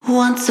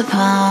Once upon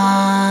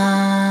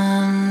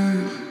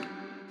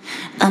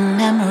a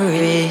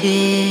memory,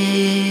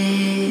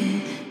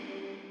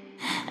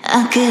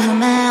 I gave a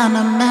man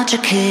a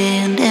magic key,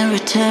 and in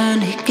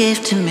return he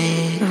gave to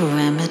me a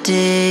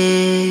remedy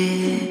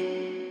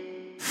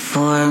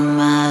for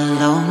my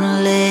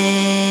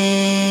lonely.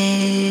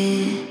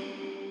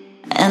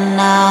 And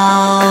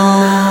now,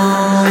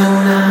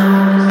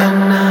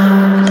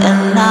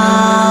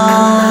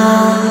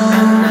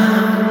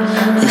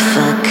 if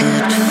I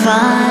could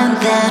find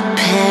that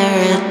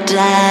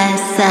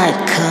paradise, I'd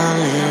call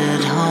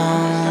it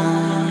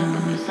home.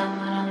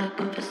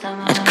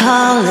 I'd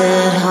call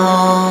it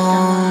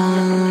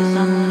home.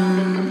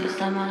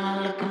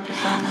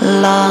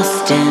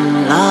 Lost in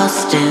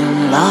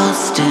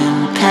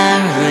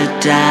paradise.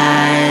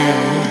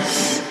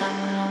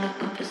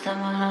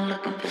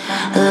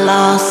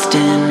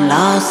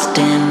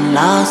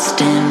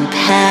 Lost in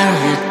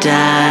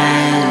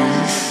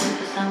paradise.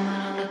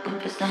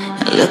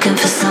 Looking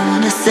for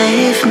someone to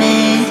save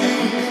me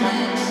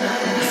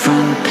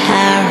from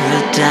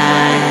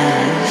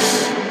paradise.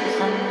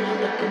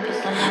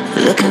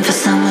 Looking for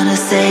someone to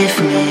save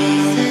me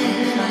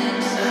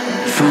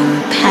from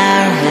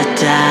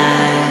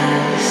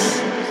paradise.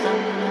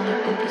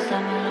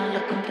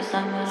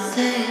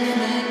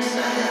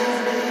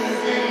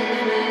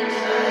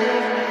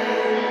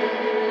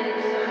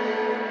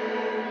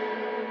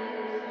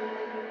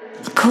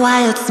 A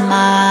quiet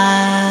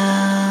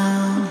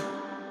smile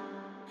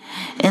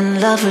in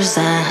lovers'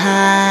 eyes,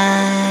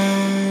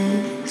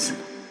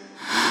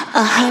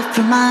 a heart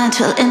for mine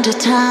till end of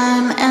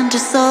time, and a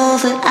soul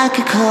that I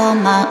could call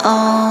my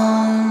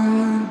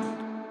own.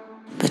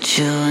 But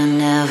you were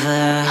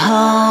never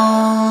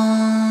home.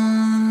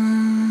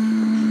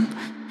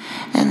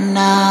 And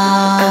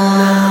now,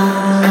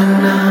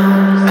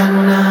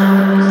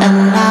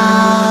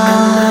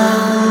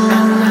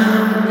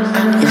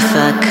 if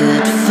I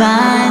could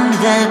find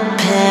that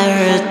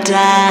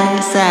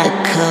paradise, I'd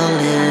call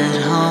it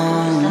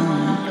home.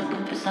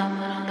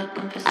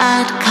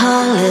 I'd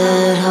call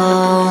it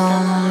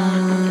home.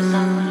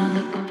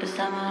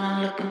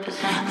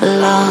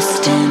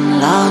 Lost in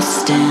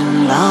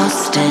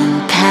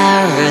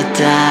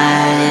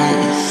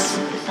paradise.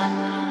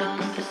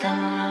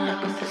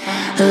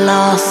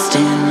 Lost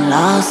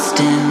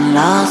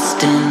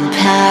in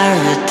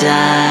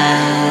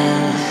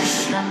paradise.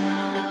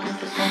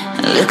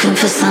 Looking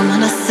for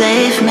someone to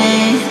save me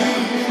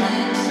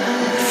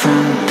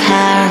from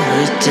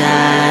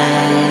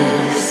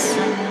paradise.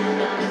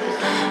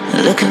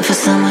 Looking for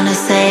someone to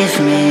save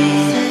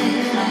me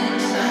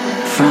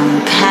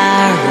from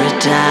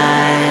paradise.